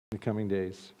the coming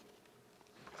days.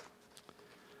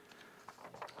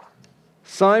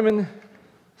 Simon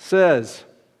Says.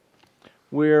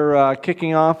 We're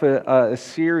kicking off a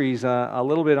series a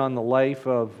little bit on the life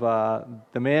of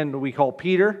the man we call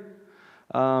Peter,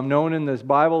 known in this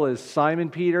Bible as Simon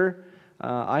Peter.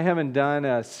 I haven't done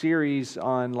a series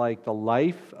on like the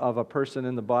life of a person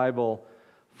in the Bible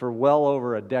for well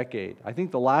over a decade. I think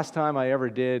the last time I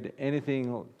ever did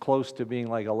anything close to being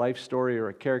like a life story or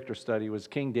a character study was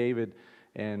King David,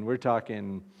 and we're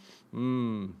talking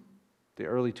the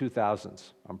early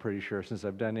 2000s, I'm pretty sure, since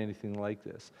I've done anything like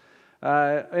this.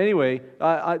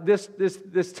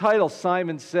 This title,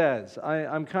 Simon Says,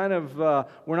 I'm kind of,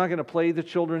 we're not going to play the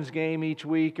children's game each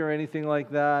week or anything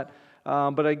like that,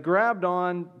 but I grabbed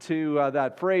on to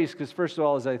that phrase because, first of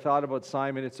all, as I thought about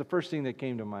Simon, it's the first thing that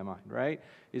came to my mind, right?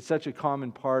 It's such a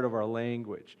common part of our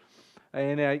language.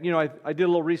 And, I did a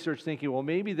little research thinking, well,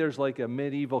 maybe there's like a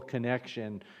medieval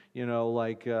connection,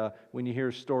 like when you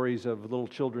hear stories of little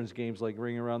children's games like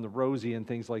Ring Around the Rosie and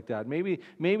things like that. Maybe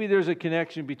there's a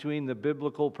connection between the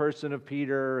biblical person of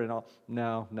Peter and all.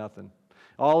 No, nothing.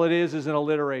 All it is an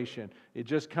alliteration. It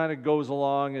just kind of goes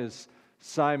along as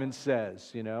Simon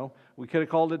Says, We could have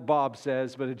called it Bob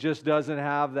Says, but it just doesn't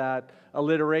have that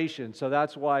alliteration. So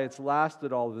that's why it's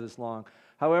lasted all of this long.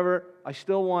 However, I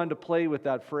still wanted to play with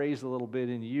that phrase a little bit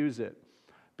and use it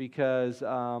because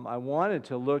I wanted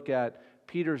to look at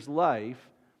Peter's life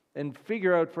and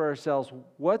figure out for ourselves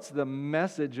what's the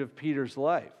message of Peter's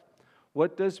life.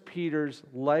 What does Peter's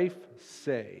life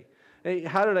say? Hey,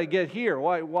 how did I get here?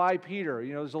 Why Peter?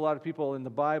 There's a lot of people in the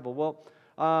Bible.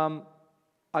 Well,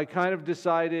 I kind of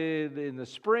decided in the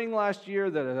spring last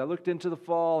year that as I looked into the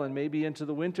fall and maybe into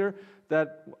the winter,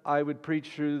 that I would preach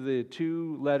through the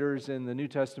two letters in the New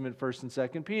Testament, 1st and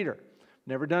 2nd Peter.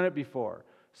 Never done it before.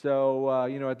 So,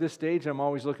 at this stage, I'm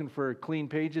always looking for clean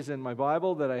pages in my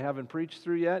Bible that I haven't preached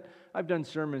through yet. I've done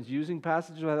sermons using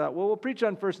passages. I thought, well, we'll preach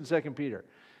on 1st and 2nd Peter.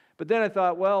 But then I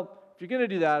thought, well, if you're going to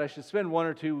do that, I should spend 1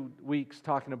 or 2 weeks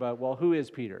talking about, well, who is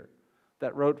Peter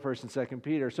that wrote 1st and 2nd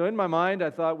Peter? So in my mind, I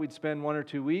thought we'd spend 1 or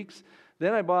 2 weeks.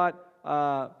 Then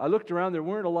I looked around. There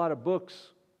weren't a lot of books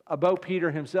about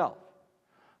Peter himself.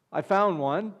 I found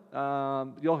one.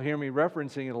 You'll hear me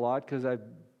referencing it a lot because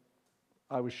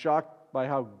I was shocked by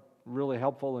how really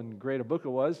helpful and great a book it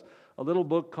was. A little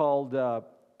book called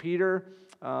Peter,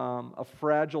 A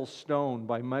Fragile Stone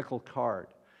by Michael Card.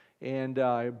 And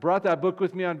I brought that book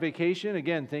with me on vacation,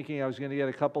 again, thinking I was going to get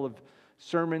a couple of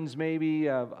sermons, maybe,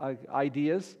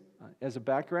 ideas as a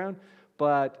background.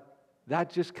 But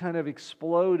that just kind of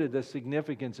exploded the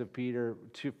significance of Peter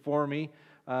for me.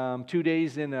 2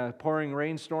 days in a pouring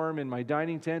rainstorm in my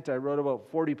dining tent, I wrote about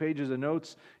 40 pages of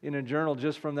notes in a journal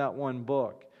just from that one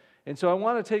book. And so I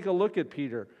want to take a look at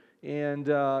Peter. And,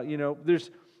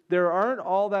 there aren't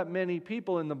all that many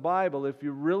people in the Bible, if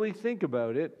you really think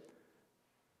about it,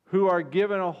 who are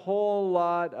given a whole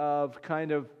lot of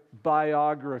kind of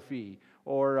biography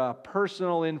or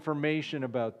personal information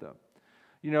about them.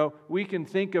 We can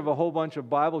think of a whole bunch of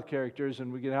Bible characters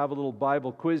and we can have a little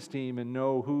Bible quiz team and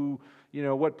know who,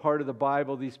 what part of the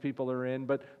Bible these people are in,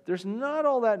 but there's not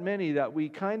all that many that we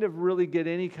kind of really get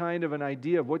any kind of an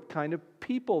idea of what kind of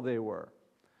people they were.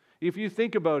 If you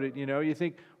think about it, you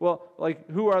think, well, like,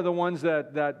 who are the ones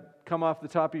that come off the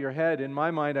top of your head? In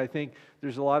my mind, I think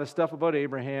there's a lot of stuff about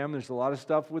Abraham, there's a lot of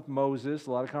stuff with Moses,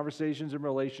 a lot of conversations and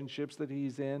relationships that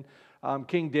he's in.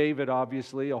 King David,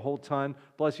 obviously, a whole ton,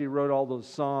 plus he wrote all those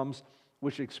Psalms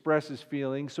which express his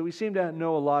feelings, so we seem to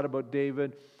know a lot about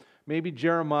David. Maybe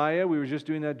Jeremiah. We were just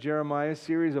doing that Jeremiah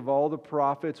series of all the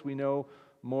prophets. We know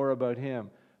more about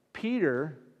him.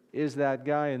 Peter is that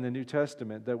guy in the New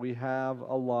Testament that we have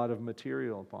a lot of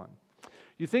material upon.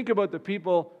 You think about the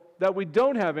people that we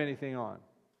don't have anything on.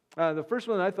 The first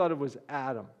one I thought of was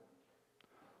Adam.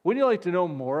 Wouldn't you like to know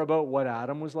more about what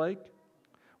Adam was like?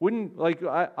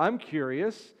 I'm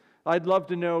curious. I'd love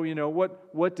to know,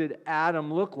 what did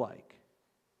Adam look like?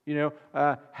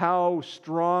 How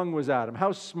strong was Adam?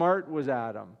 How smart was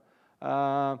Adam?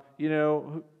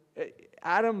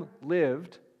 Adam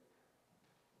lived,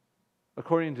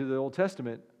 according to the Old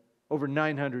Testament, over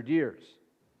 900 years.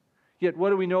 Yet, what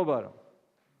do we know about him?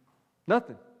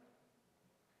 Nothing.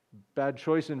 Bad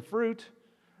choice in fruit.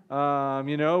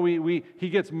 He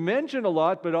gets mentioned a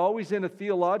lot, but always in a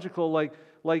theological, like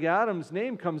Adam's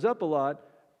name comes up a lot,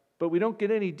 but we don't get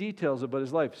any details about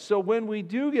his life. So when we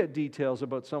do get details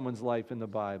about someone's life in the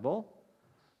Bible,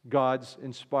 God's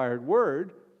inspired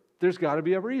word, there's got to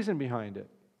be a reason behind it.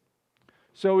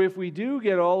 So if we do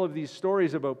get all of these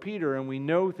stories about Peter and we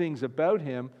know things about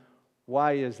him,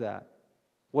 why is that?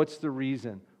 What's the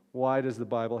reason? Why does the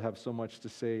Bible have so much to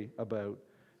say about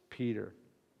Peter.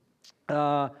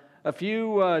 A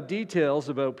few details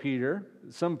about Peter,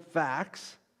 some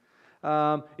facts.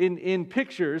 In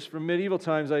pictures from medieval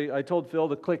times, I told Phil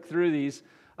to click through these.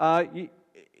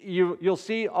 You'll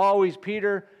see always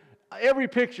Peter. Every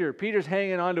picture, Peter's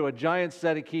hanging onto a giant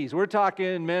set of keys. We're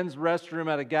talking men's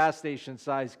restroom at a gas station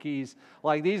size keys.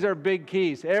 Like, these are big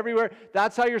keys everywhere.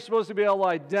 That's how you're supposed to be able to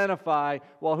identify,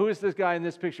 well, who is this guy in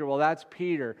this picture? Well, that's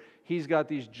Peter. He's got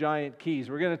these giant keys.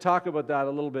 We're going to talk about that a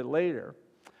little bit later.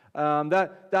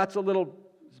 That's a little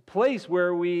place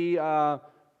where we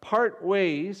part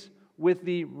ways with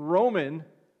the Roman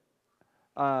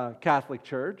Catholic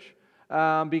Church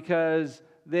because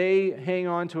they hang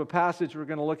on to a passage we're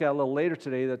going to look at a little later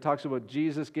today that talks about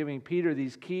Jesus giving Peter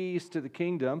these keys to the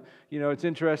kingdom. You know, it's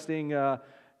interesting.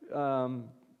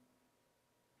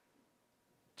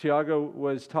 Tiago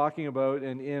was talking about,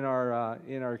 and in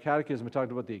our catechism, it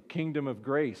talked about the kingdom of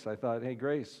grace. I thought, hey,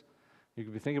 grace, you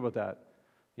could be thinking about that.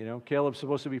 You know, Caleb's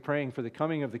supposed to be praying for the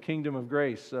coming of the kingdom of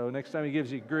grace. So next time he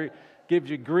gives you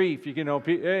grief, you can know,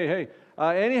 hey.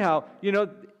 Anyhow, you know,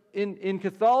 in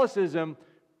Catholicism,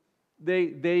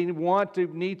 they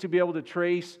need to be able to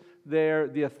trace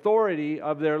the authority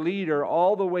of their leader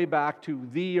all the way back to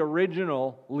the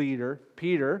original leader,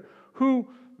 Peter, who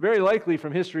very likely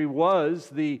from history was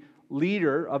the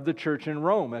leader of the church in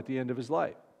Rome at the end of his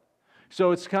life. So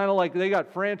it's kind of like they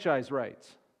got franchise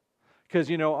rights. Because,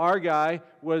 you know, our guy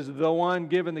was the one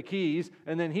given the keys,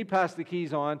 and then he passed the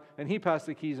keys on, and he passed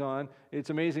the keys on. It's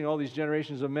amazing, all these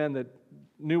generations of men that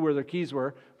knew where their keys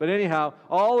were. But anyhow,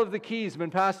 all of the keys have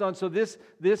been passed on. So this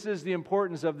is the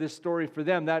importance of this story for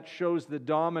them. That shows the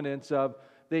dominance of,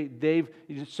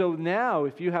 so now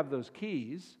if you have those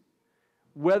keys,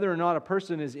 whether or not a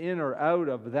person is in or out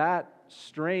of that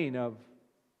strain of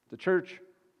the church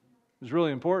is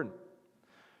really important.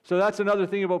 So that's another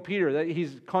thing about Peter, that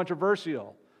he's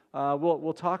controversial.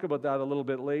 We'll talk about that a little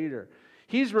bit later.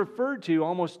 He's referred to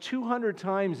almost 200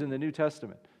 times in the New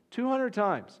Testament. 200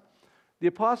 times. The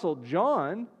Apostle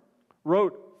John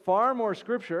wrote far more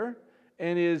scripture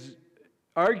and is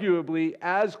arguably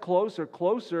as close or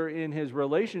closer in his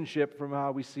relationship from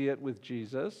how we see it with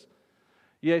Jesus.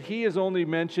 Yet he is only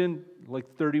mentioned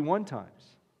like 31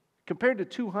 times. Compared to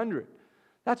 200.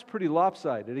 That's pretty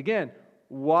lopsided. Again,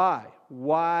 why?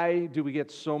 Why do we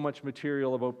get so much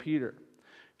material about Peter?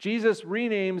 Jesus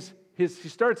renames he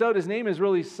starts out, his name is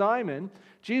really Simon.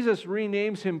 Jesus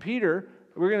renames him Peter.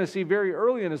 We're going to see very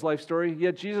early in his life story,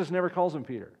 yet Jesus never calls him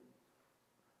Peter.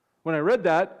 When I read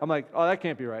that, I'm like, oh, that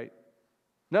can't be right.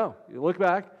 No, you look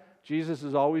back, Jesus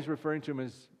is always referring to him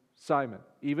as Simon,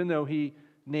 even though he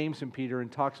names him Peter and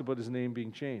talks about his name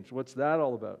being changed. What's that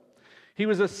all about? He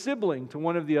was a sibling to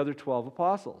one of the other 12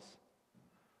 apostles.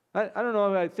 I don't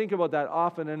know if I think about that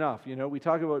often enough. You know, we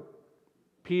talk about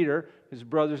Peter, his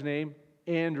brother's name,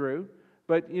 Andrew,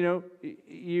 but, you know,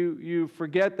 you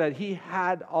forget that he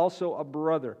had also a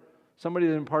brother, somebody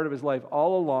that had been part of his life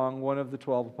all along, one of the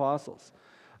 12 apostles.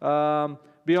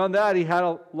 Beyond that, he had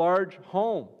a large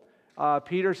home.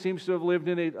 Peter seems to have lived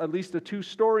in at least a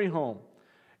 2-story home.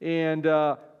 And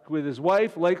with his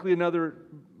wife, likely another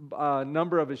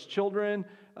number of his children.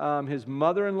 His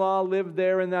mother-in-law lived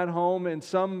there in that home, and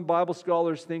some Bible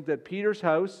scholars think that Peter's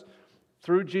house,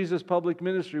 through Jesus' public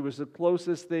ministry, was the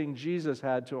closest thing Jesus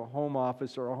had to a home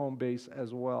office or a home base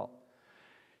as well.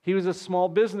 He was a small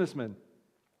businessman.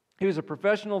 He was a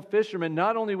professional fisherman,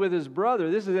 not only with his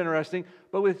brother, this is interesting,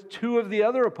 but with 2 of the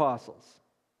other apostles.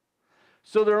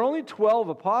 So there are only 12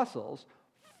 apostles.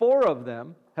 4 of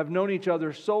them have known each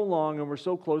other so long and were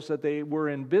so close that they were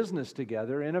in business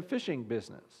together in a fishing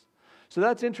business. So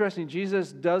that's interesting.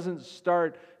 Jesus doesn't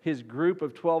start his group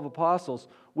of 12 apostles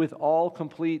with all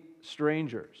complete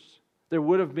strangers. There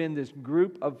would have been this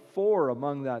group of 4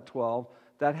 among that 12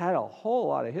 that had a whole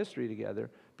lot of history together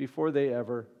before they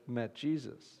ever met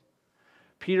Jesus.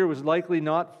 Peter was likely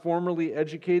not formally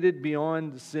educated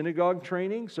beyond synagogue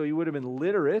training, so he would have been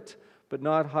literate, but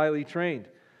not highly trained.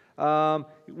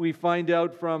 We find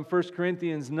out from 1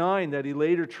 Corinthians 9 that he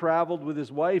later traveled with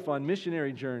his wife on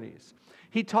missionary journeys.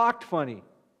 He talked funny.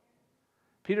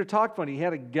 Peter talked funny. He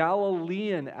had a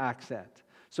Galilean accent.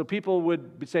 So people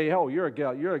would say, oh, you're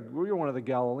one of the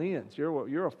Galileans.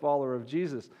 You're a follower of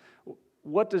Jesus.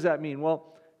 What does that mean?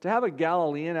 Well, to have a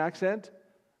Galilean accent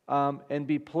and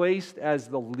be placed as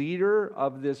the leader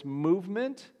of this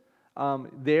movement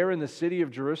there in the city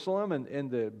of Jerusalem and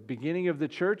the beginning of the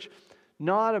church,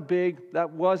 that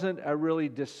wasn't a really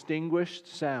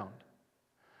distinguished sound.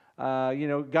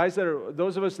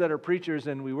 Those of us that are preachers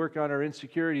and we work on our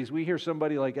insecurities, we hear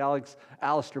somebody like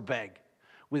Alistair Begg.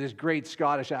 with his great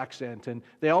Scottish accent, and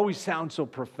they always sound so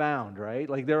profound, right?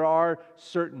 Like there are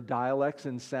certain dialects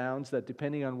and sounds that,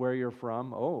 depending on where you're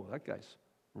from, oh, that guy's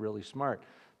really smart.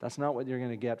 That's not what you're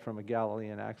going to get from a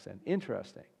Galilean accent.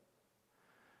 Interesting.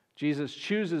 Jesus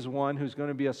chooses one who's going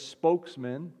to be a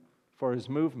spokesman for his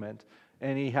movement,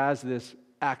 and he has this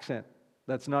accent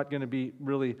that's not going to be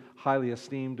really highly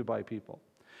esteemed by people.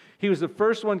 He was the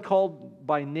first one called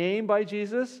by name by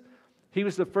Jesus. He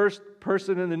was the first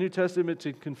person in the New Testament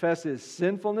to confess his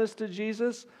sinfulness to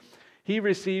Jesus. He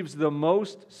receives the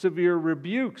most severe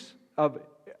rebukes of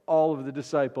all of the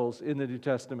disciples in the New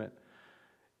Testament.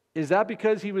 Is that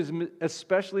because he was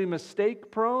especially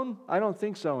mistake-prone? I don't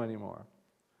think so anymore.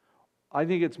 I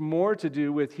think it's more to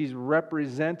do with he's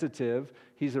representative.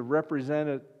 He's a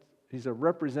representative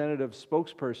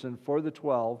spokesperson for the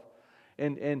 12.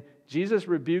 And Jesus'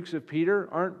 rebukes of Peter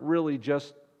aren't really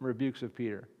just rebukes of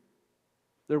Peter.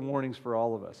 They're warnings for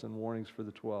all of us and warnings for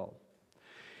the 12.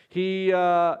 He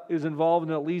is involved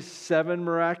in at least 7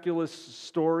 miraculous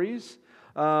stories.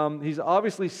 He's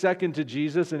obviously second to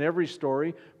Jesus in every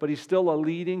story, but he's still a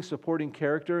leading, supporting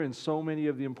character in so many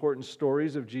of the important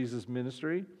stories of Jesus'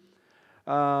 ministry.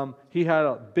 He had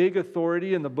a big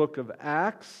authority in the book of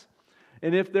Acts.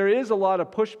 And if there is a lot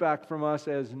of pushback from us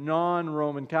as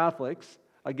non-Roman Catholics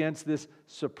against this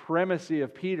supremacy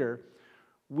of Peter,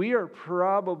 we are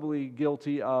probably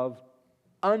guilty of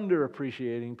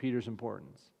underappreciating Peter's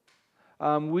importance.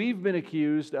 We've been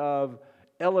accused of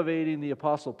elevating the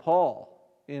Apostle Paul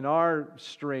in our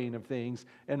strain of things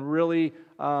and really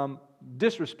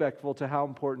disrespectful to how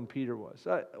important Peter was.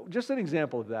 Just an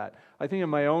example of that. I think in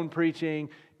my own preaching,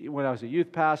 when I was a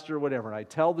youth pastor, whatever, and I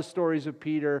tell the stories of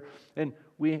Peter, and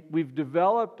we've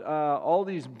developed all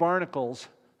these barnacles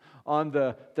on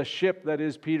the ship that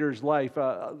is Peter's life,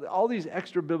 all these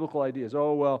extra biblical ideas.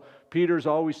 Oh, well, Peter's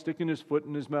always sticking his foot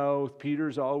in his mouth.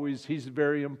 He's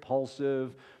very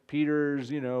impulsive. Peter's,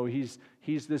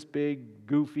 he's this big,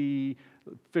 goofy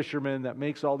fisherman that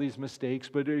makes all these mistakes.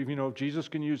 But, if Jesus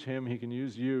can use him, he can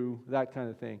use you, that kind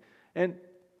of thing. And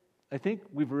I think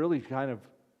we've really kind of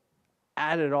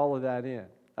added all of that in.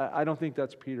 I don't think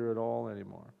that's Peter at all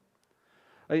anymore.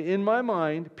 In my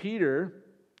mind,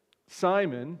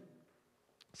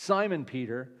 Simon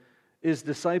Peter is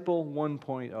disciple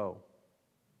 1.0.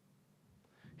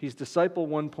 He's disciple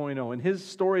 1.0. And his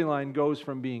storyline goes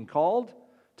from being called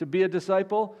to be a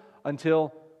disciple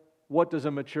until what does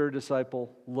a mature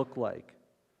disciple look like?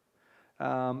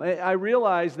 I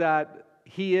realize that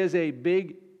he is a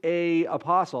big A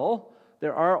apostle.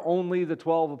 There are only the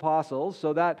 12 apostles,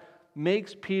 so that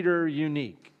makes Peter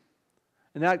unique.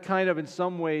 And that kind of in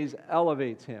some ways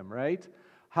elevates him, right?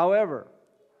 However,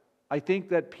 I think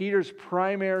that Peter's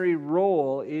primary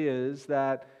role is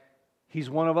that he's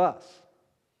one of us.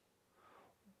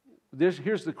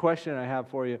 Here's the question I have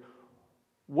for you.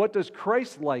 What does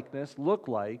Christ-likeness look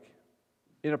like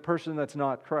in a person that's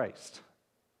not Christ?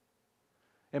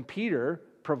 And Peter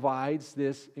provides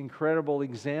this incredible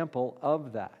example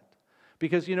of that.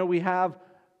 Because, we have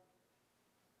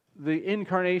the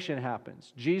incarnation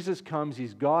happens. Jesus comes,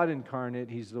 he's God incarnate,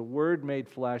 he's the Word made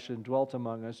flesh and dwelt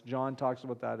among us. John talks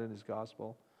about that in his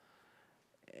gospel.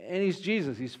 And he's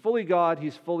Jesus, he's fully God,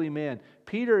 he's fully man.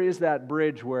 Peter is that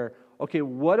bridge where, okay,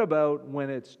 what about when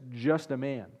it's just a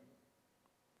man?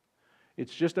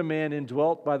 It's just a man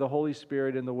indwelt by the Holy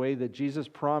Spirit in the way that Jesus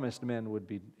promised men would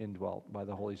be indwelt by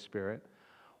the Holy Spirit.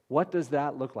 What does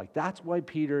that look like? That's why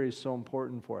Peter is so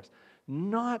important for us.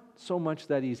 Not so much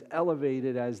that he's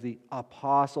elevated as the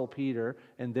Apostle Peter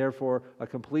and therefore a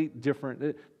complete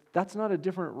different... That's not a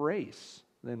different race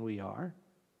than we are.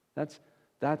 That's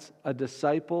a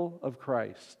disciple of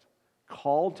Christ,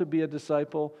 called to be a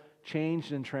disciple,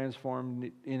 changed and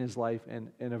transformed in his life,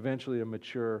 and eventually a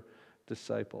mature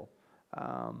disciple.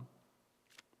 I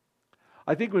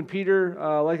think when Peter,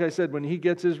 like I said, when he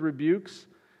gets his rebukes,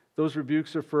 those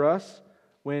rebukes are for us.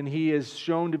 When he is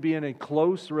shown to be in a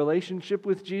close relationship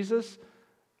with Jesus,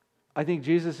 I think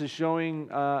Jesus is showing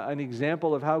an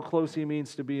example of how close he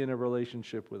means to be in a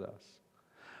relationship with us.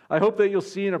 I hope that you'll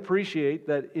see and appreciate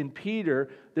that in Peter,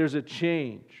 there's a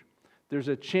change. There's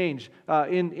a change.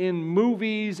 In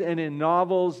movies and in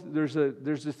novels, there's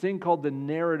this thing called the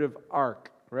narrative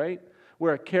arc, right?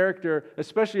 Where a character,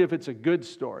 especially if it's a good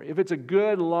story, if it's a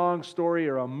good long story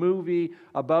or a movie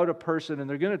about a person and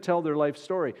they're going to tell their life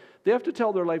story, they have to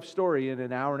tell their life story in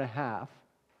an hour and a half.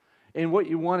 And what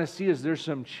you want to see is there's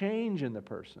some change in the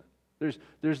person.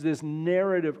 There's this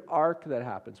narrative arc that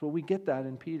happens. Well, we get that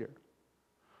in Peter.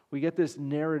 We get this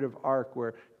narrative arc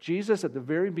where Jesus at the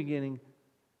very beginning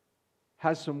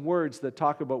has some words that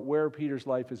talk about where Peter's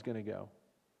life is going to go,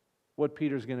 what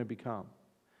Peter's going to become.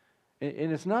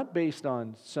 And it's not based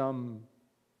on some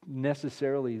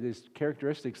necessarily these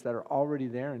characteristics that are already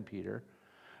there in Peter.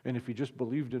 And if he just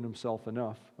believed in himself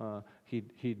enough,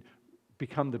 he'd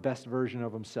become the best version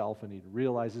of himself and he'd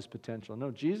realize his potential.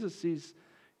 No, Jesus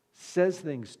says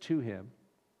things to him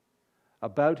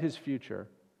about his future,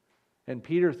 and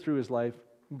Peter, through his life,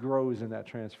 grows in that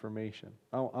transformation.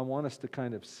 I want us to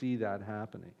kind of see that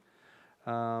happening.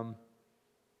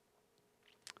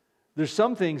 There's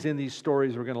some things in these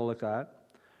stories we're going to look at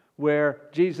where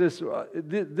Jesus,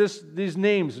 these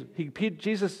names,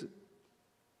 Jesus,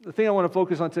 the thing I want to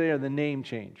focus on today are the name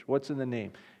change. What's in the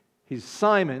name? He's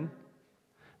Simon.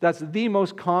 That's the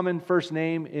most common first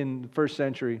name in the first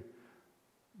century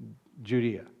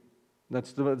Judea.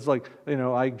 It's like,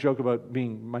 I joke about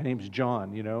my name's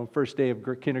John, first day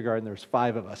of kindergarten, there's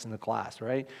 5 of us in the class,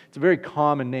 right? It's a very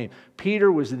common name.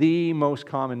 Peter was the most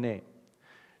common name.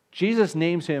 Jesus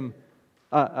names him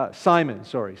Simon,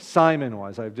 Simon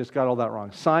was. I've just got all that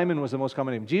wrong. Simon was the most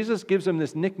common name. Jesus gives him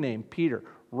this nickname, Peter,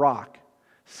 rock,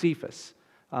 Cephas,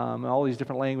 all these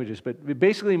different languages, but it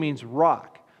basically means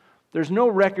rock. There's no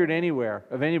record anywhere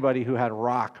of anybody who had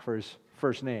rock for his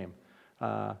first name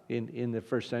in the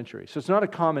first century. So it's not a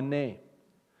common name.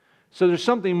 So there's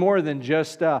something more than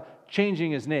just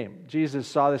changing his name. Jesus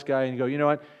saw this guy and go, you know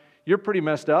what, you're pretty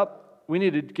messed up. We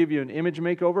need to give you an image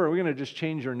makeover. We're going to just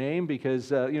change your name because,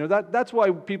 that's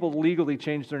why people legally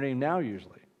change their name now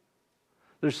usually.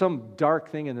 There's some dark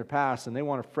thing in their past and they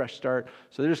want a fresh start,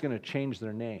 so they're just going to change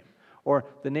their name. Or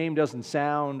the name doesn't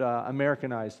sound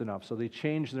Americanized enough, so they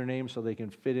change their name so they can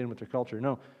fit in with their culture.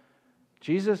 No,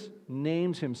 Jesus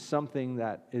names him something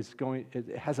that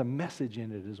it has a message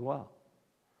in it as well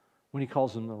when he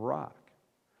calls him the rock.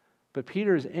 But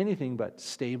Peter is anything but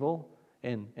stable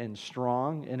and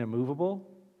strong and immovable.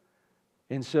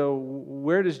 And so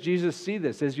where does Jesus see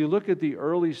this? As you look at the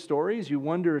early stories, you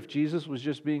wonder if Jesus was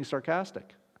just being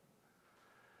sarcastic,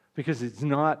 because it's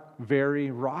not very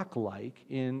rock-like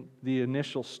in the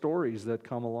initial stories that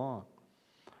come along.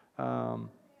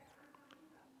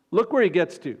 Look where he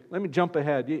gets to. Let me jump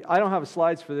ahead. I don't have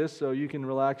slides for this, so you can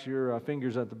relax your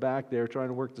fingers at the back there trying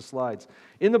to work the slides.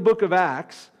 In the book of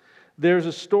Acts, there's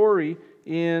a story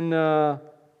in the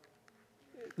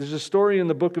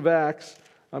book of Acts.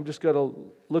 I'm just going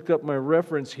to look up my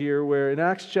reference here, where in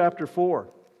Acts chapter 4,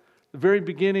 the very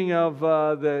beginning of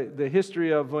the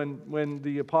history of when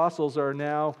the apostles are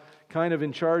now kind of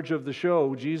in charge of the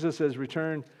show. Jesus has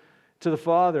returned to the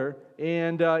Father.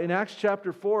 And in Acts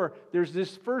chapter 4, there's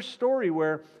this first story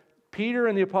where Peter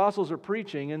and the apostles are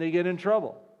preaching and they get in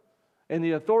trouble. And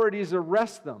the authorities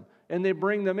arrest them and they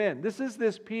bring them in. This is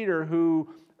this Peter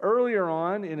who earlier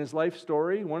on in his life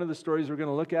story, one of the stories we're going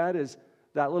to look at is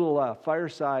that little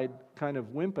fireside kind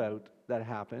of wimp out that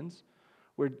happens,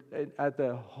 where at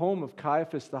the home of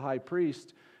Caiaphas the high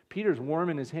priest, Peter's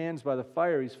warming his hands by the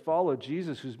fire. He's followed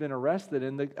Jesus, who's been arrested,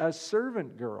 and a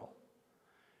servant girl,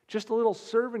 just a little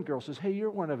servant girl, says, hey,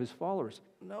 you're one of his followers.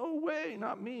 No way,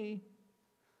 not me.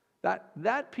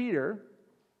 That Peter,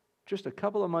 just a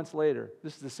couple of months later,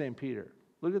 this is the same Peter.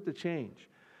 Look at the change.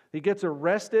 He gets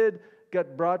arrested,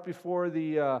 got brought before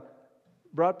the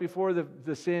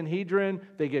Sanhedrin.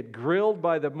 They get grilled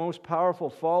by the most powerful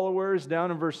followers.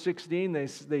 Down in verse 16,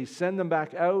 they send them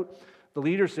back out. The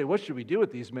leaders say, what should we do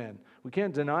with these men? We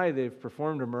can't deny they've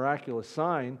performed a miraculous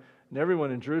sign, and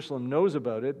everyone in Jerusalem knows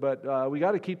about it, but we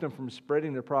got to keep them from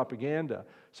spreading their propaganda.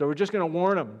 So we're just going to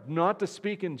warn them not to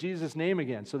speak in Jesus' name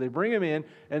again. So they bring him in,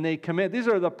 and they commit. These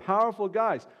are the powerful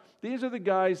guys. These are the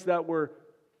guys that were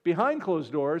behind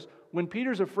closed doors when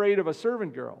Peter's afraid of a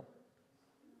servant girl.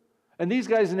 And these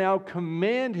guys now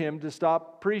command him to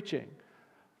stop preaching.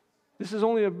 This is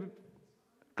only a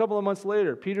couple of months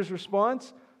later. Peter's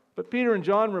response, but Peter and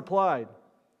John replied,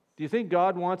 do you think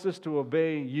God wants us to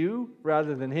obey you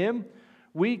rather than him?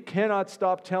 We cannot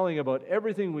stop telling about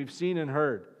everything we've seen and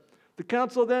heard. The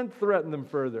council then threatened them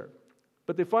further,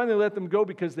 but they finally let them go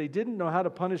because they didn't know how to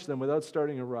punish them without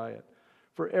starting a riot.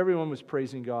 For everyone was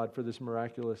praising God for this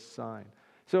miraculous sign.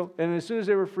 And as soon as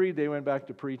they were freed, they went back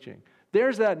to preaching.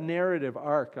 There's that narrative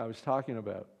arc I was talking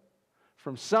about.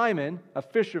 From Simon, a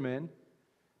fisherman,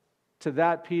 to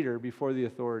that Peter before the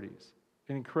authorities.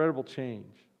 An incredible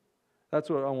change. That's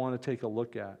what I want to take a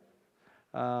look at.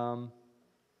 I'm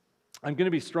going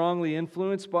to be strongly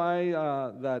influenced by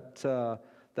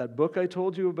that book I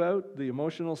told you about, The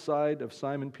Emotional Side of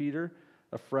Simon Peter,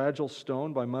 A Fragile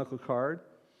Stone by Michael Card.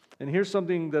 And here's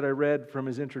something that I read from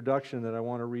his introduction that I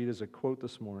want to read as a quote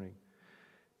this morning.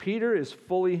 Peter is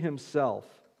fully himself,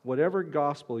 whatever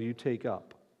gospel you take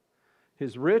up.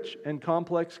 His rich and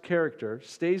complex character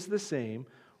stays the same,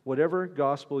 whatever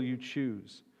gospel you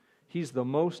choose. He's the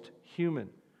most human.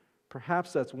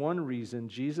 Perhaps that's one reason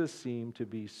Jesus seemed to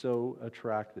be so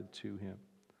attracted to him.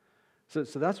 So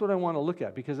that's what I want to look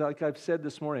at, because like I've said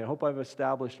this morning, I hope I've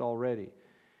established already,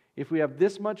 if we have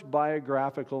this much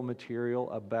biographical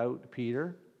material about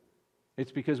Peter,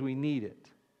 it's because we need it.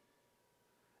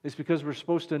 It's because we're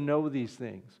supposed to know these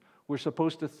things. We're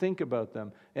supposed to think about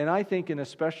them. And I think in a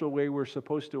special way we're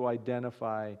supposed to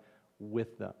identify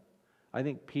with them. I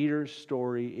think Peter's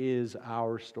story is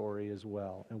our story as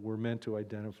well, and we're meant to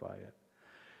identify it.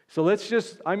 So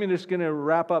I'm just going to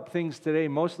wrap up things today,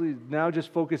 mostly now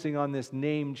just focusing on this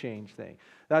name change thing.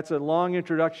 That's a long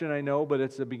introduction, I know, but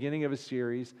it's the beginning of a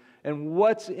series. And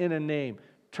what's in a name?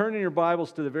 Turn in your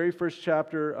Bibles to the very first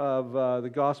chapter of the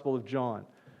Gospel of John.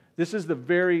 This is the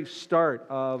very start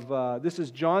of, this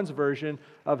is John's version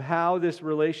of how this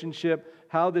relationship,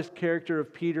 how this character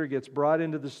of Peter gets brought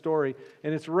into the story.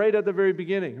 And it's right at the very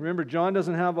beginning. Remember, John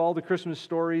doesn't have all the Christmas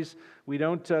stories. We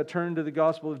don't turn to the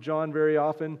Gospel of John very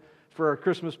often for our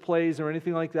Christmas plays or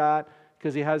anything like that,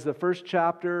 because he has the first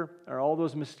chapter, or all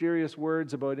those mysterious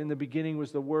words about in the beginning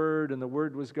was the Word, and the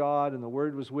Word was God, and the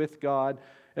Word was with God.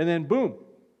 And then, boom,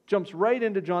 jumps right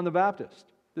into John the Baptist.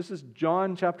 This is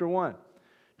John chapter 1.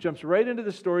 Jumps right into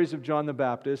the stories of John the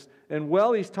Baptist. And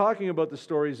while he's talking about the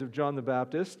stories of John the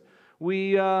Baptist,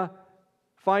 we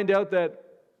find out that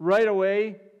right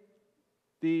away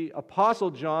the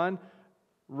Apostle John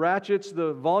ratchets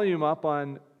the volume up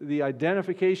on the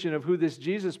identification of who this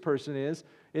Jesus person is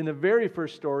in the very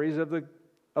first stories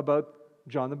about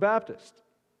John the Baptist.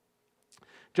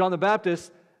 John the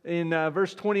Baptist, in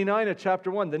verse 29 of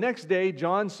chapter 1, the next day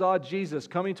John saw Jesus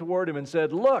coming toward him and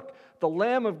said, "Look, the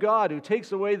Lamb of God who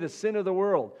takes away the sin of the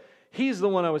world. He's the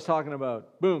one I was talking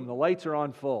about." Boom, the lights are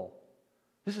on full.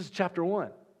 This is chapter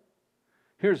 1.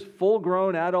 Here's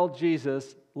full-grown adult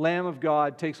Jesus, Lamb of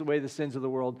God, takes away the sins of the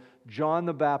world. John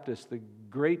the Baptist, the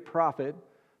great prophet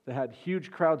that had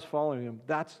huge crowds following him,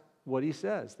 that's what he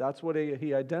says. That's what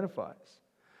he identifies.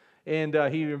 And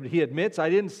he admits, I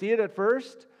didn't see it at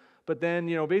first, but then,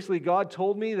 basically God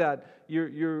told me that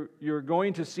you're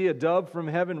going to see a dove from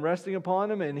heaven resting upon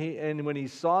him. And when he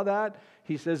saw that,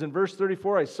 he says in verse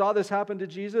 34, I saw this happen to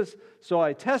Jesus, so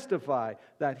I testify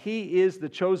that he is the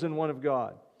chosen one of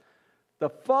God. The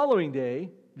following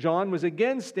day, John was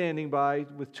again standing by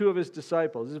with two of his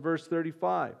disciples. This is verse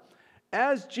 35.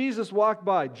 As Jesus walked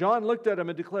by, John looked at him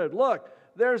and declared, "Look,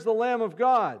 there's the Lamb of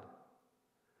God."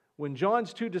 When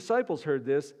John's two disciples heard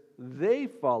this, they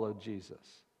followed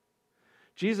Jesus.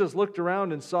 Jesus looked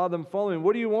around and saw them following.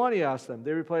 "What do you want?" he asked them.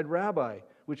 They replied, "Rabbi,"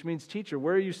 which means teacher,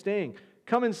 "where are you staying?"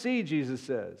 "Come and see," Jesus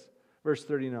says. Verse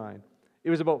 39. It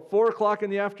was about 4 o'clock in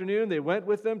the afternoon. They went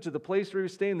with them to the place where he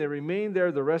was staying. They remained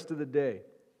there the rest of the day.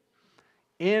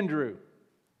 Andrew,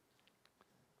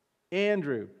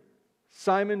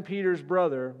 Simon Peter's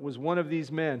brother, was one of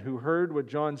these men who heard what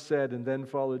John said and then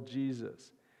followed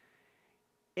Jesus.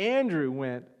 Andrew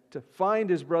went to find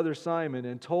his brother Simon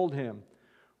and told him,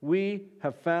 "We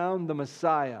have found the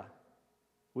Messiah,"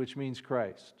 which means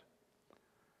Christ.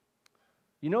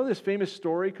 You know this famous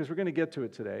story? Because we're going to get to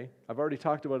it today. I've already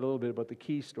talked about a little bit about the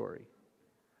key story.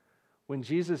 When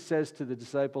Jesus says to the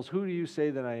disciples, "Who do you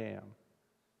say that I am?"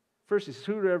 First he says,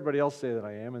 "Who do everybody else say that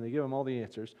I am?" And they give him all the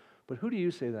answers. "But who do you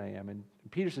say that I am?" And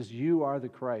Peter says, "You are the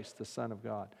Christ, the Son of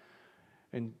God."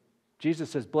 And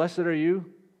Jesus says, "Blessed are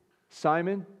you,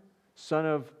 Simon, son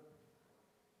of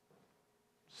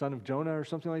Jonah," or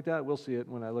something like that. We'll see it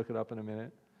when I look it up in a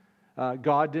minute.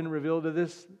 God didn't reveal to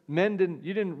this. Men didn't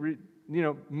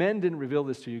reveal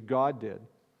this to you. God did.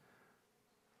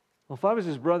 Well, if I was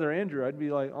his brother Andrew, I'd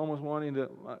be like almost wanting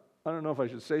to, I don't know if I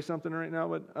should say something right now,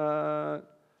 but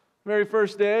very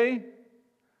first day,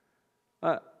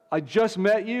 I just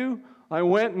met you. I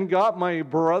went and got my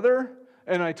brother,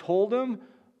 and I told him,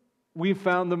 we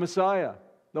found the Messiah,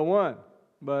 the one.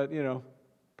 But,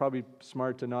 probably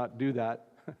smart to not do that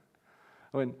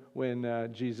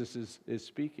when Jesus is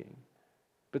speaking.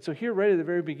 But so here, right at the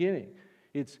very beginning,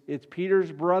 it's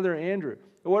Peter's brother Andrew.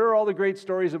 What are all the great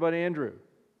stories about Andrew?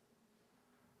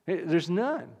 There's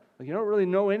none. You don't really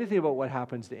know anything about what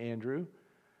happens to Andrew.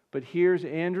 But here's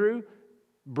Andrew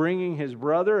bringing his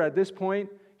brother. At this point,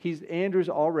 Andrew's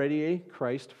already a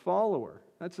Christ follower.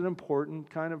 That's an important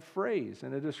kind of phrase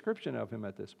and a description of him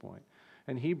at this point.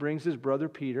 And he brings his brother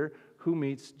Peter, who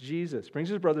meets Jesus. Brings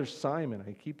his brother Simon.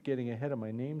 I keep getting ahead of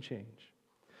my name change.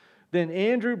 Then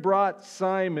Andrew brought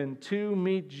Simon to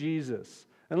meet Jesus.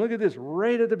 And look at this,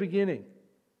 right at the beginning.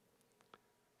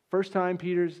 First time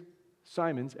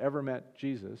Simon's ever met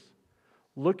Jesus.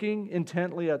 Looking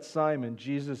intently at Simon,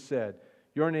 Jesus said,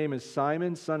 "Your name is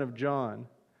Simon, son of John,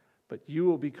 but you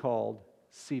will be called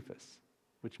Cephas."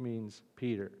 which means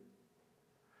Peter.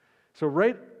 So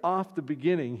right off the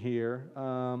beginning here,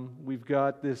 we've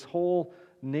got this whole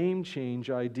name change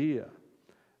idea.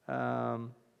 I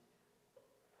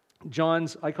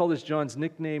call this John's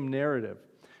nickname narrative.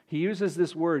 He uses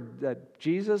this word that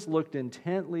Jesus looked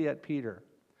intently at Peter.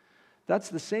 That's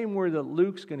the same word that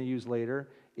Luke's going to use later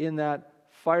in that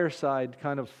fireside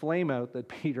kind of flame out that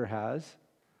Peter has,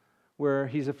 where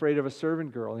he's afraid of a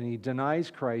servant girl and he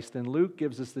denies Christ. And Luke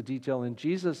gives us the detail, and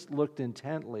Jesus looked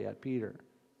intently at Peter.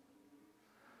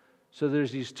 So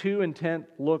there's these two intent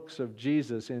looks of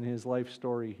Jesus in his life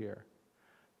story here.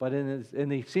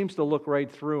 And he seems to look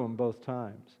right through him both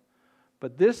times.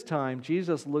 But this time,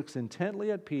 Jesus looks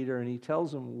intently at Peter and he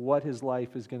tells him what his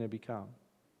life is going to become,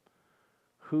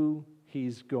 who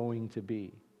he's going to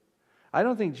be. I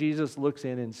don't think Jesus looks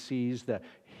in and sees the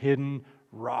hidden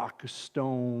rock,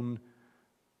 stone.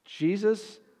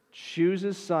 Jesus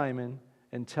chooses Simon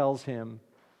and tells him,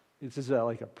 this is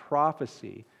like a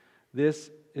prophecy,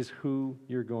 this is who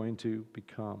you're going to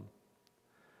become.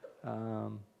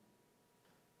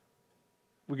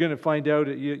 We're going to find out,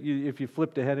 if you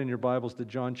flipped ahead in your Bibles to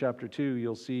John chapter 2,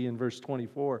 you'll see in verse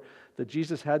 24 that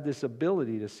Jesus had this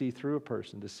ability to see through a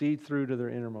person, to see through to their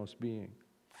innermost being.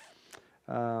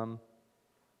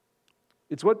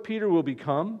 It's what Peter will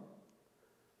become,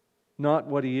 not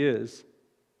what he is,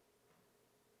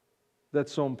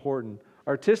 that's so important.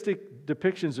 Artistic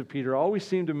depictions of Peter always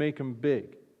seem to make him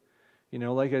big. You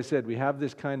know, like I said, we have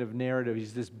this kind of narrative.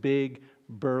 He's this big,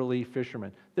 burly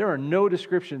fisherman. There are no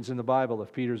descriptions in the Bible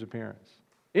of Peter's appearance.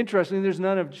 Interestingly, there's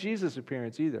none of Jesus'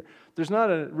 appearance either. There's not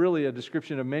really a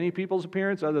description of many people's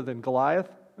appearance other than Goliath,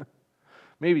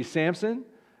 maybe Samson,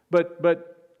 but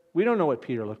we don't know what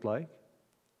Peter looked like.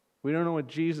 We don't know what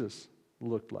Jesus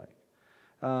looked like.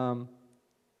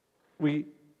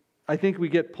 I think we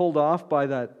get pulled off by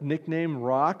that nickname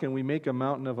rock, and we make a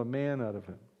mountain of a man out of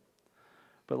him.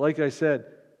 But like I said,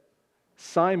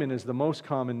 Simon is the most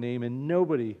common name, and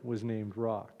nobody was named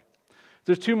Rock.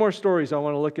 There's two more stories I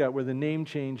want to look at where the name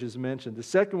change is mentioned. The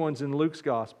second one's in Luke's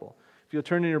Gospel. If you'll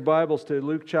turn in your Bibles to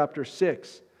Luke chapter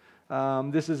 6,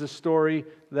 this is a story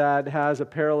that has a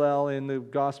parallel in the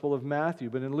Gospel of Matthew.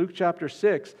 But in Luke chapter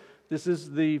 6, this is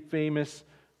the famous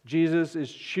Jesus is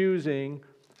choosing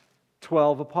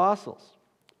 12 apostles.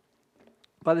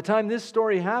 By the time this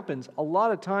story happens, a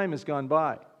lot of time has gone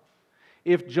by.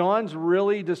 If John's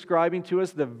really describing to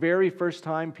us the very first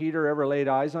time Peter ever laid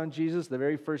eyes on Jesus, the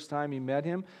very first time he met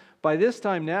him, by this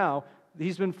time now,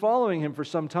 he's been following him for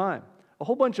some time. A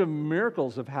whole bunch of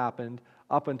miracles have happened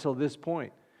up until this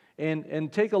point.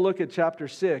 And take a look at chapter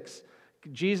 6.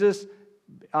 Jesus,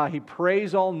 he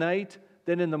prays all night.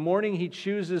 Then in the morning, he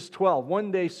chooses 12.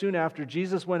 One day soon after,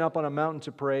 Jesus went up on a mountain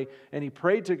to pray, and he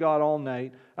prayed to God all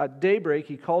night. At daybreak,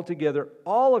 he called together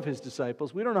all of his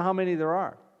disciples. We don't know how many there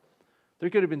are. There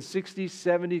could have been 60,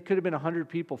 70, could have been 100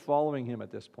 people following him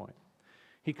at this point.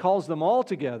 He calls them all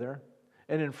together,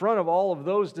 and in front of all of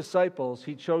those disciples,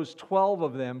 he chose 12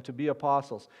 of them to be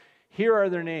apostles. Here are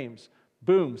their names.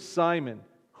 Boom, Simon,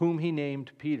 whom he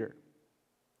named Peter.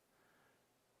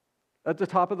 At the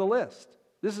top of the list.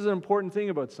 This is an important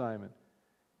thing about Simon.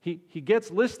 He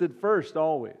gets listed first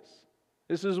always.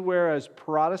 This is where, as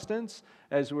Protestants,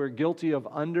 as we're guilty of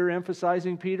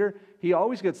underemphasizing Peter, he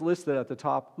always gets listed at the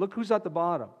top. Look who's at the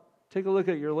bottom. Take a look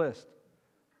at your list.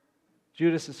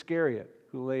 Judas Iscariot,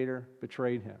 who later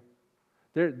betrayed him.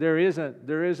 There is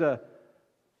a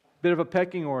bit of a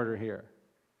pecking order here.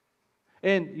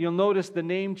 And you'll notice the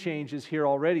name change is here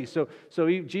already. So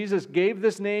Jesus gave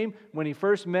this name when he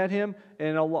first met him,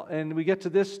 and we get to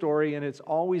this story, and it's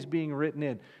always being written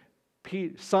in.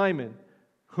 Simon,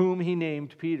 whom he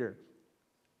named Peter.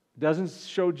 Doesn't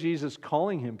show Jesus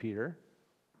calling him Peter.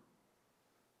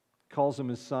 Calls him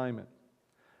as Simon.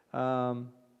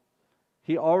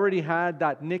 He already had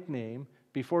that nickname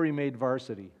before he made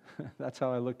varsity. That's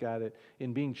how I look at it,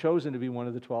 in being chosen to be one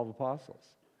of the 12 apostles.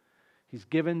 He's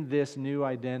given this new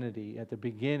identity at the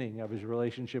beginning of his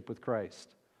relationship with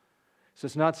Christ. So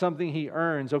it's not something he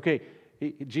earns. Okay,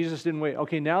 Jesus didn't wait.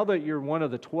 Okay, now that you're one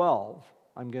of the 12,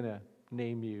 I'm going to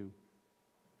name you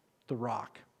the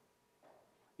Rock,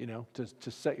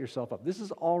 to set yourself up. This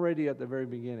is already at the very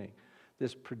beginning.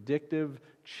 This predictive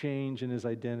change in his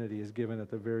identity is given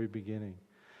at the very beginning.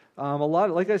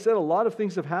 Like I said, a lot of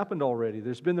things have happened already.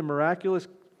 There's been the miraculous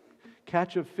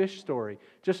catch of fish story.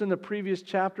 Just in the previous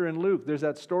chapter in Luke, there's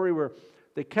that story where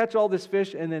they catch all this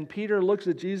fish, and then Peter looks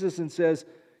at Jesus and says,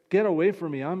 "Get away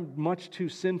from me. I'm much too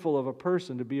sinful of a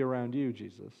person to be around you,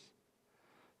 Jesus."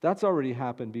 That's already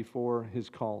happened before his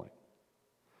calling.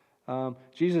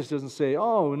 Jesus doesn't say,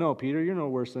 "Oh, no, Peter, you're no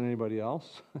worse than anybody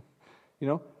else."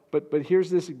 But here's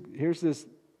this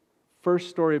first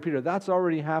story of Peter. That's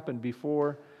already happened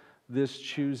before this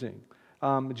choosing.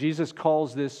 Jesus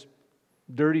calls this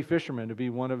dirty fisherman to be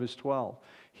one of his 12.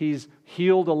 He's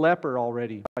healed a leper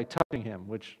already by touching him,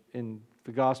 which in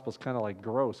the gospel is kind of like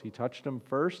gross. He touched him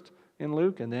first in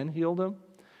Luke and then healed him.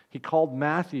 He called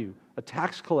Matthew, a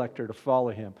tax collector, to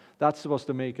follow him. That's supposed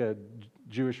to make a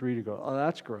Jewish reader go, oh,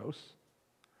 that's gross.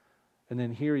 And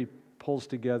then here he pulls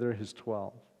together his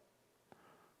 12.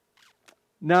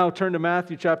 Now turn to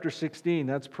Matthew chapter 16.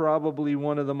 That's probably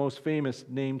one of the most famous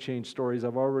name change stories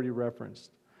I've already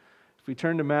referenced. If we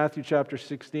turn to Matthew chapter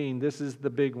 16, this is the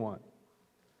big one.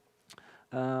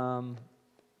 And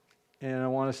I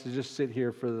want us to just sit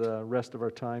here for the rest of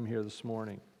our time here this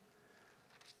morning.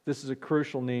 This is a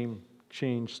crucial name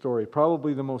change story,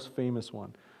 probably the most famous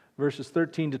one. Verses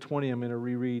 13 to 20, I'm going to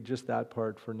reread just that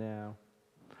part for now.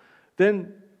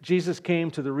 Then Jesus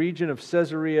came to the region of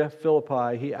Caesarea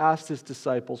Philippi. He asked his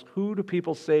disciples, who do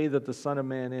people say that the Son of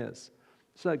Man is?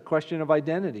 It's a question of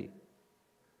identity,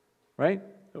 right?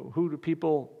 Who do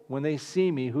people, when they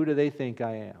see me, who do they think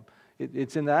I am?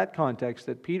 It's in that context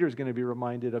that Peter's going to be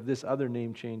reminded of this other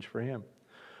name change for him.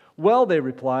 Well, they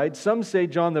replied, some say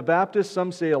John the Baptist,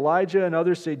 some say Elijah, and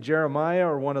others say Jeremiah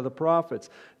or one of the prophets.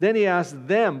 Then he asked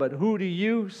them, but who do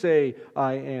you say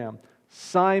I am?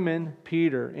 Simon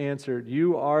Peter answered,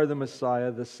 you are the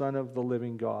Messiah, the Son of the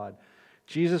living God.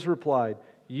 Jesus replied,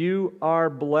 you are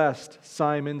blessed,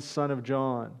 Simon, son of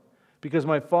John, because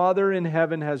my Father in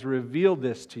heaven has revealed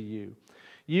this to you.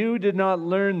 You did not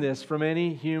learn this from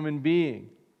any human being.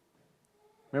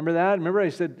 Remember that? Remember I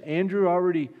said Andrew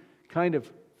already kind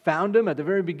of found him at the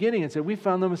very beginning and said, we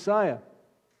found the Messiah.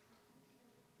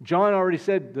 John already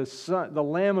said, the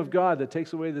Lamb of God that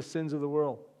takes away the sins of the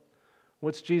world.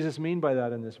 What's Jesus mean by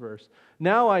that in this verse?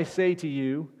 Now I say to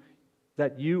you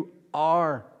that you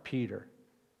are Peter,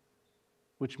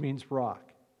 which means rock.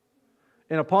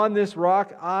 And upon this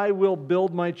rock I will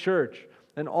build my church,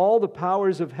 and all the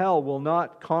powers of hell will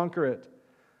not conquer it.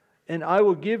 And I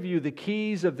will give you the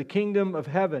keys of the kingdom of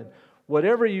heaven.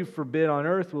 Whatever you forbid on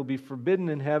earth will be forbidden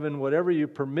in heaven. Whatever you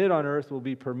permit on earth will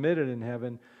be permitted in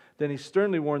heaven. Then he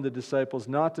sternly warned the disciples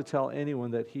not to tell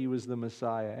anyone that he was the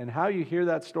Messiah. And how you hear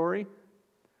that story?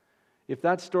 If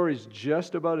that story is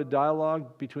just about a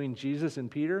dialogue between Jesus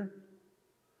and Peter,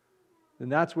 then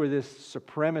that's where this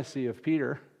supremacy of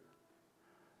Peter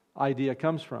idea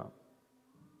comes from.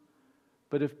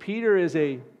 But if Peter is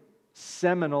a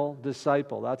seminal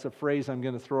disciple, that's a phrase I'm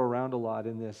going to throw around a lot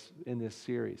in this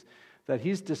series, that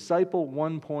he's disciple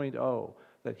 1.0,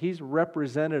 that he's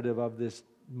representative of this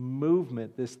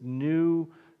movement, this new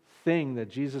thing that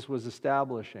Jesus was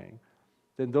establishing,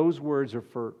 then those words are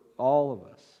for all of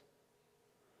us.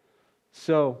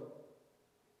 So,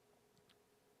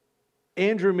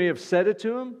 Andrew may have said it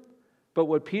to him, but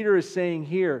what Peter is saying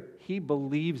here, he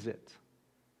believes it.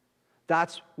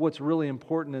 That's what's really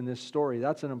important in this story.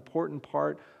 That's an important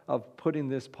part of putting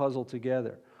this puzzle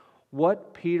together.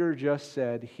 What Peter just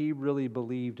said, he really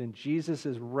believed, and Jesus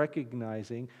is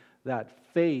recognizing that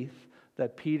faith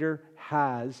that Peter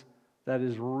has that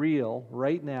is real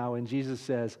right now, and Jesus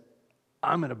says,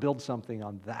 I'm going to build something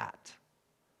on that.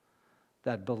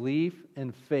 That belief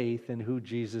and faith in who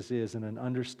Jesus is and an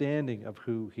understanding of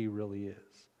who he really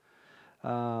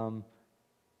is.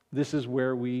 This is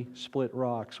where we split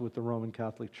rocks with the Roman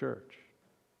Catholic Church.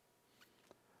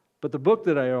 But the book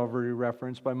that I already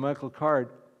referenced by Michael Card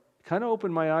kind of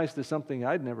opened my eyes to something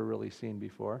I'd never really seen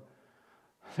before.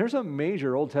 There's a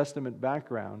major Old Testament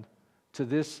background to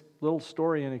this little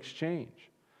story in exchange.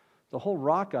 The whole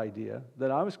rock idea that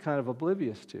I was kind of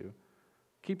oblivious to.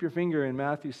 Keep your finger in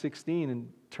Matthew 16 and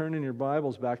turn in your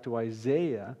Bibles back to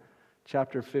Isaiah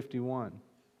chapter 51.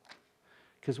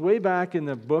 Because way back in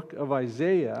the book of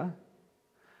Isaiah,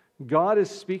 God is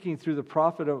speaking through the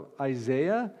prophet of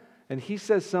Isaiah, and he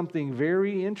says something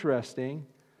very interesting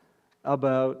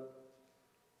about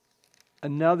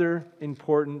another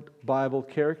important Bible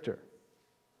character.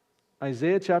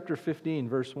 Isaiah chapter 15,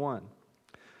 verse 1.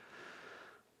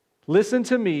 Listen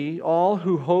to me, all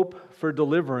who hope for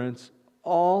deliverance,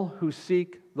 all who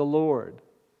seek the Lord.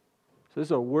 So this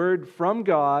is a word from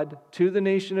God to the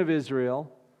nation of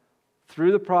Israel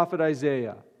through the prophet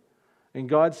Isaiah. And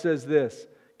God says this,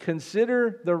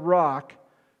 consider the rock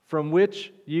from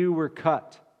which you were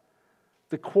cut,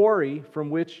 the quarry from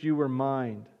which you were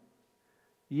mined.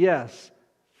 Yes,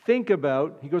 think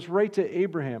about, he goes right to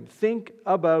Abraham. Think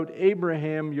about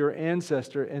Abraham, your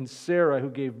ancestor, and Sarah, who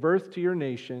gave birth to your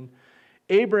nation.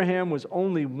 Abraham was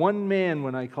only one man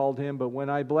when I called him, but when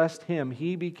I blessed him,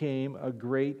 he became a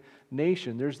great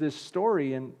nation. There's this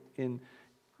story in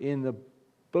the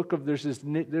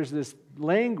there's this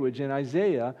language in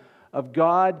Isaiah of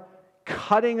God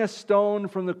cutting a stone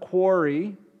from the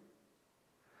quarry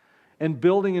and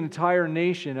building an entire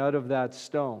nation out of that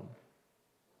stone.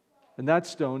 And that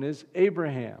stone is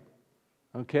Abraham.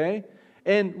 Okay?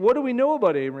 And what do we know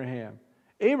about Abraham?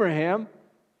 Abraham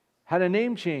had a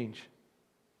name change.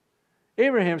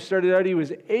 Abraham started out, he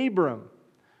was Abram.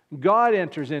 God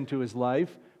enters into his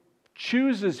life,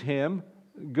 chooses him.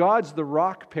 God's the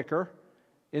rock picker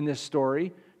in this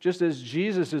story, just as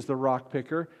Jesus is the rock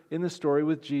picker in the story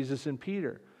with Jesus and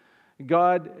Peter.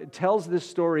 God tells this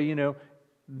story,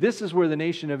 this is where the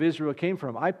nation of Israel came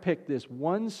from. I picked this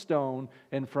one stone,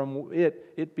 and from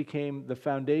it became the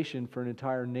foundation for an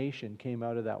entire nation, came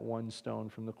out of that one stone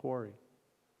from the quarry.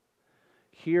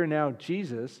 Here now,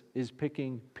 Jesus is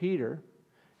picking Peter,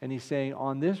 and he's saying,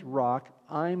 on this rock,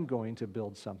 I'm going to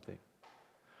build something.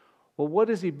 Well, what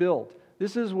does he build?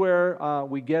 This is where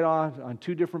we get off on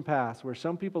two different paths, where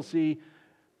some people see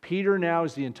Peter now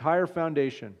as the entire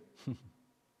foundation.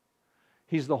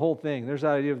 He's the whole thing. There's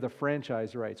that idea of the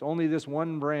franchise rights. Only this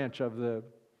one branch of the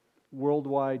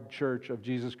worldwide church of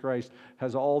Jesus Christ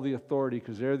has all the authority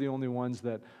because they're the only ones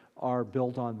that are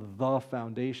built on the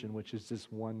foundation, which is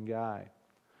this one guy.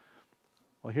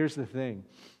 Well, here's the thing.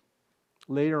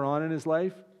 Later on in his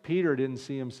life, Peter didn't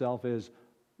see himself as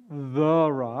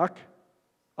the rock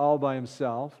all by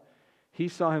himself. He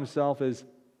saw himself as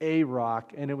a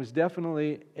rock, and it was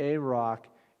definitely a rock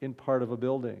in part of a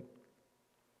building.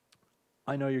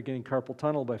 I know you're getting carpal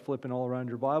tunnel by flipping all around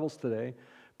your Bibles today,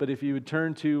 but if you would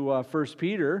turn to 1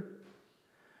 Peter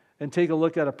and take a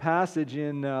look at a passage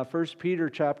in 1 Peter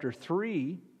chapter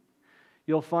 3,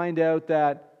 you'll find out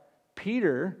that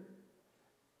Peter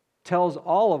tells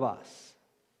all of us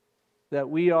that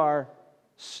we are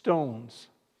stones.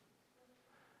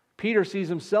 Peter sees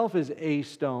himself as a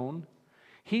stone.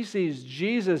 He sees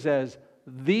Jesus as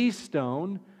the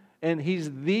stone, and he's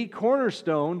the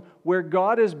cornerstone where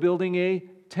God is building a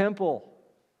temple.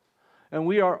 And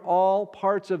we are all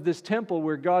parts of this temple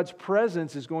where God's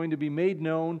presence is going to be made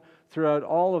known throughout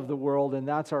all of the world, and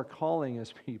that's our calling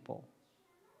as people.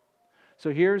 So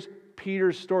here's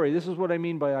Peter's story. This is what I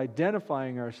mean by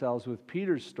identifying ourselves with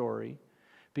Peter's story,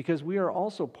 because we are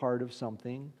also part of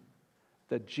something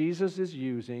that Jesus is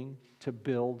using to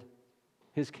build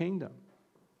his kingdom.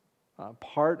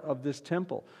 Part of this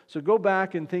temple. So go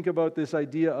back and think about this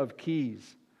idea of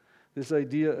keys. This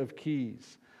idea of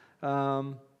keys.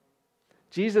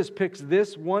 Jesus picks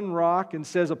this one rock and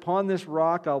says, upon this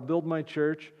rock I'll build my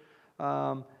church.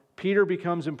 Peter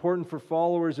becomes important for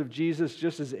followers of Jesus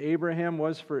just as Abraham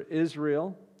was for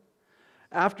Israel.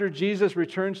 After Jesus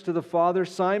returns to the Father,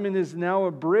 Simon is now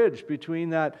a bridge between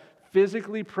that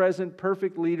physically present,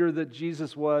 perfect leader that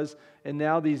Jesus was, and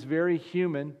now these very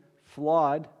human,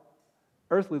 flawed,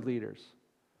 earthly leaders.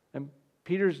 And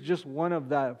Peter's just one of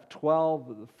the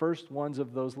 12, the first ones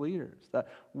of those leaders that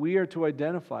we are to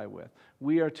identify with.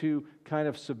 We are to kind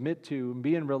of submit to and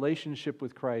be in relationship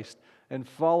with Christ and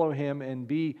follow him and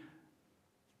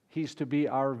he's to be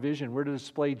our vision. We're to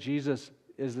display Jesus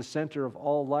as the center of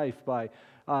all life by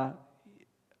our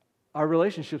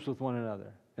relationships with one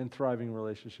another and thriving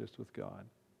relationships with God.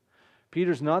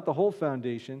 Peter's not the whole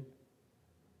foundation,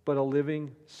 but a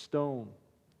living stone.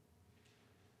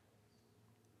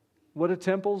 What do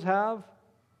temples have?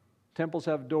 Temples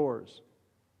have doors.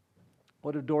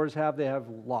 What do doors have? They have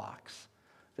locks.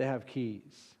 They have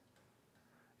keys.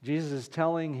 Jesus is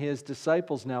telling his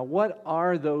disciples now, what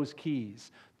are those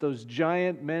keys? Those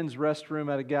giant men's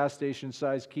restroom at a gas station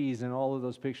size keys in all of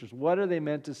those pictures. What are they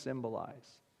meant to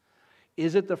symbolize?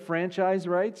 Is it the franchise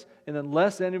rights? And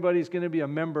unless anybody's going to be a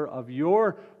member of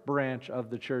your branch of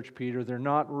the church, Peter, they're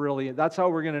not really. That's how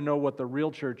we're going to know what the real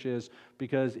church is,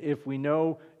 because if we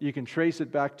know you can trace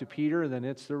it back to Peter, then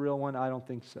it's the real one. I don't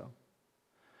think so.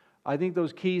 I think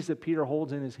those keys that Peter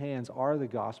holds in his hands are the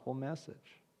gospel message.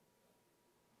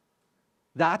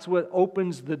 That's what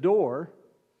opens the door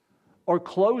or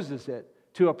closes it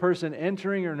to a person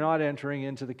entering or not entering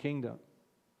into the kingdom.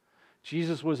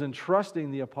 Jesus was entrusting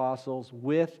the apostles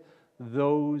with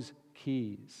those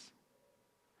keys.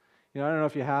 I don't know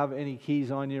if you have any keys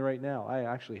on you right now. I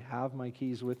actually have my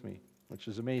keys with me, which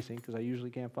is amazing because I usually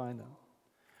can't find them.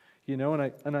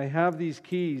 And I have these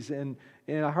keys, and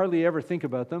I hardly ever think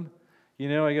about them.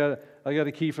 I got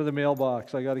a key for the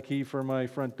mailbox. I got a key for my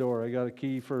front door. I got a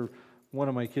key for one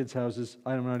of my kids' houses.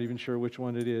 I'm not even sure which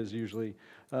one it is usually.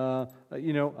 I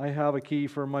have a key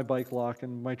for my bike lock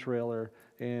and my trailer,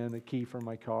 and a key for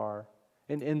my car.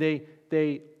 And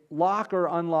they lock or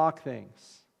unlock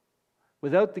things.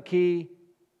 Without the key,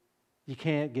 you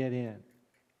can't get in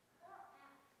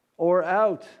or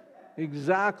out.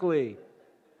 Exactly.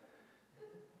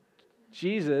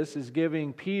 Jesus is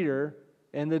giving Peter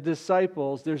and the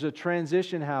disciples, there's a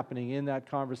transition happening in that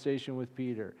conversation with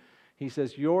Peter. He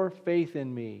says, your faith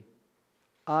in me,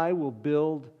 I will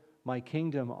build my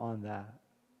kingdom on that.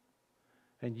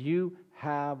 And you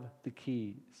have the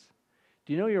keys.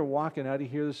 Do you know you're walking out of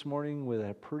here this morning with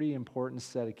a pretty important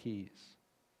set of keys?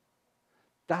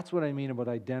 That's what I mean about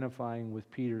identifying with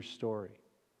Peter's story.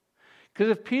 Because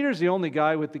if Peter's the only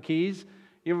guy with the keys,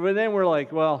 then we're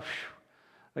like, well,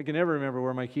 I can never remember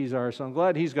where my keys are, so I'm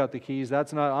glad he's got the keys.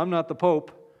 I'm not the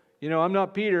Pope. I'm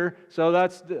not Peter, so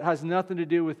that has nothing to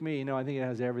do with me. No, I think it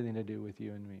has everything to do with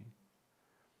you and me.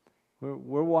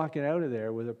 We're walking out of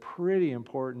there with a pretty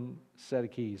important set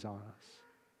of keys on us.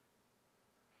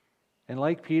 And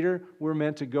like Peter, we're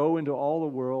meant to go into all the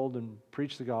world and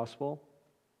preach the gospel.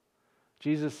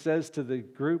 Jesus says to the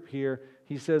group here,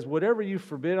 he says, whatever you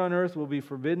forbid on earth will be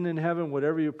forbidden in heaven.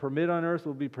 Whatever you permit on earth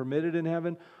will be permitted in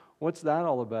heaven. What's that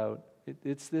all about?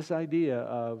 It's this idea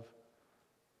of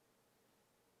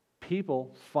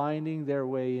people finding their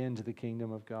way into the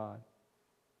kingdom of God.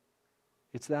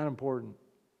 It's that important,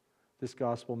 this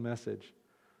gospel message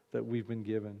that we've been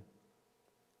given.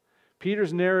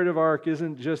 Peter's narrative arc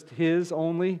isn't just his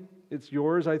only. It's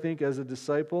yours, I think, as a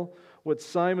disciple. What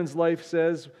Simon's life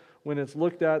says when it's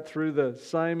looked at through the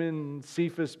Simon,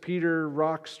 Cephas, Peter,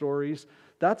 rock stories,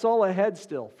 that's all ahead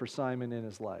still for Simon in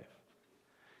his life.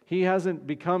 He hasn't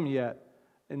become yet,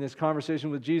 in this conversation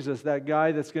with Jesus, that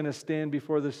guy that's going to stand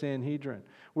before the Sanhedrin.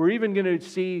 We're even going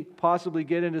to possibly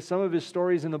get into some of his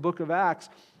stories in the book of Acts,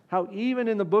 how even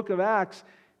in the book of Acts,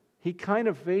 he kind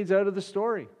of fades out of the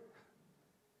story.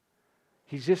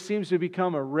 He just seems to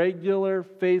become a regular,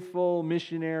 faithful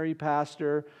missionary,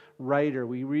 pastor, writer.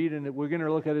 We read, and we're going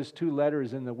to look at his 2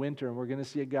 letters in the winter, and we're going to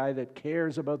see a guy that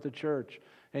cares about the church,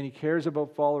 and he cares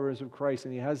about followers of Christ,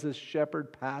 and he has this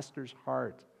shepherd pastor's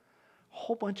heart. A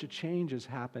whole bunch of changes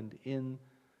happened in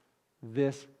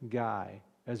this guy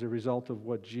as a result of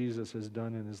what Jesus has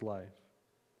done in his life.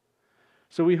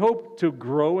 So we hope to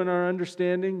grow in our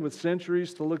understanding with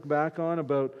centuries to look back on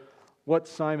about what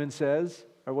Simon says,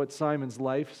 or what Simon's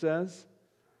life says.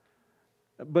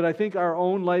 But I think our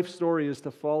own life story is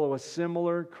to follow a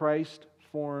similar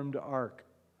Christ-formed arc.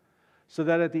 So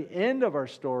that at the end of our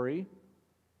story,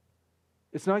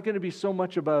 it's not going to be so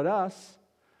much about us,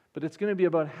 but it's going to be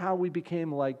about how we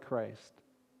became like Christ.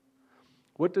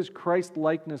 What does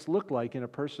Christ-likeness look like in a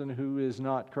person who is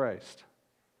not Christ?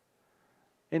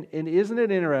 And isn't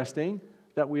it interesting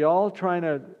that we all trying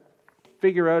to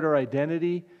figure out our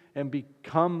identity and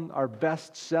become our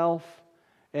best self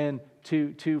and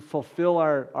to fulfill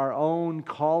our own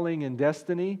calling and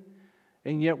destiny,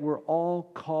 and yet we're all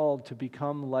called to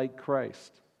become like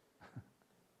Christ.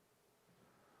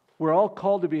 We're all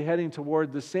called to be heading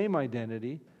toward the same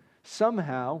identity.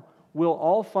 Somehow, we'll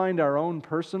all find our own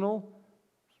personal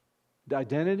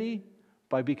identity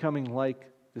by becoming like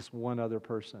this one other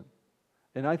person.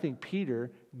 And I think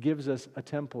Peter gives us a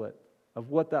template of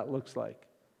what that looks like.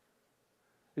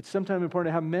 It's sometimes important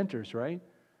to have mentors, right?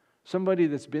 Somebody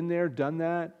that's been there, done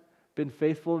that, been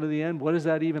faithful to the end. What does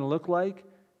that even look like?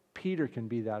 Peter can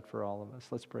be that for all of us.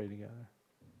 Let's pray together.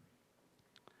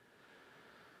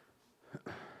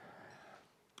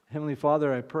 Heavenly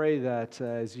Father, I pray that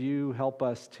as you help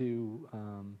us to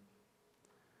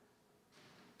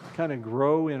kind of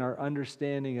grow in our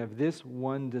understanding of this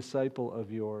one disciple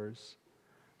of yours,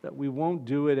 that we won't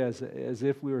do it as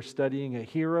if we were studying a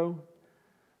hero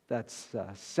that's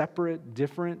separate,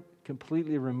 different,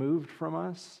 completely removed from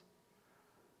us,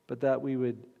 but that we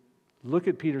would look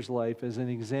at Peter's life as an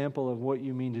example of what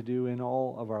you mean to do in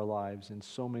all of our lives in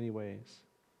so many ways.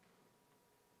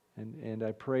 And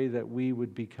I pray that we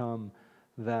would become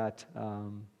that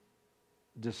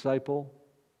disciple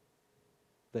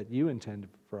that you intended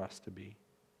for us to be,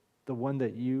 the one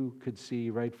that you could see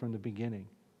right from the beginning,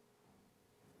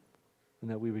 and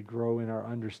that we would grow in our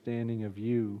understanding of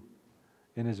you,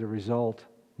 and as a result,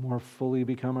 more fully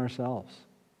become ourselves.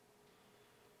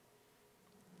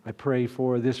 I pray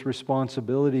for this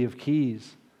responsibility of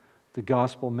keys, the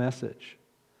gospel message,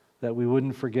 that we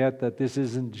wouldn't forget that this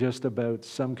isn't just about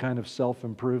some kind of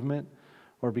self-improvement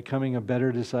or becoming a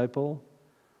better disciple,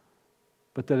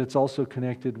 but that it's also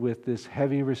connected with this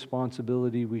heavy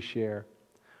responsibility we share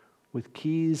with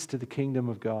keys to the kingdom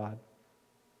of God.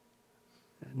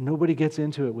 Nobody gets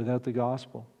into it without the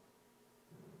gospel.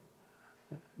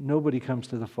 Nobody comes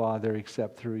to the Father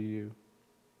except through you.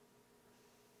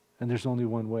 And there's only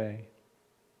one way.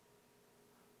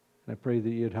 And I pray that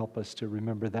you'd help us to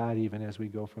remember that even as we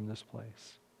go from this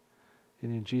place.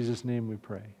 And in Jesus' name we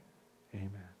pray.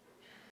 Amen.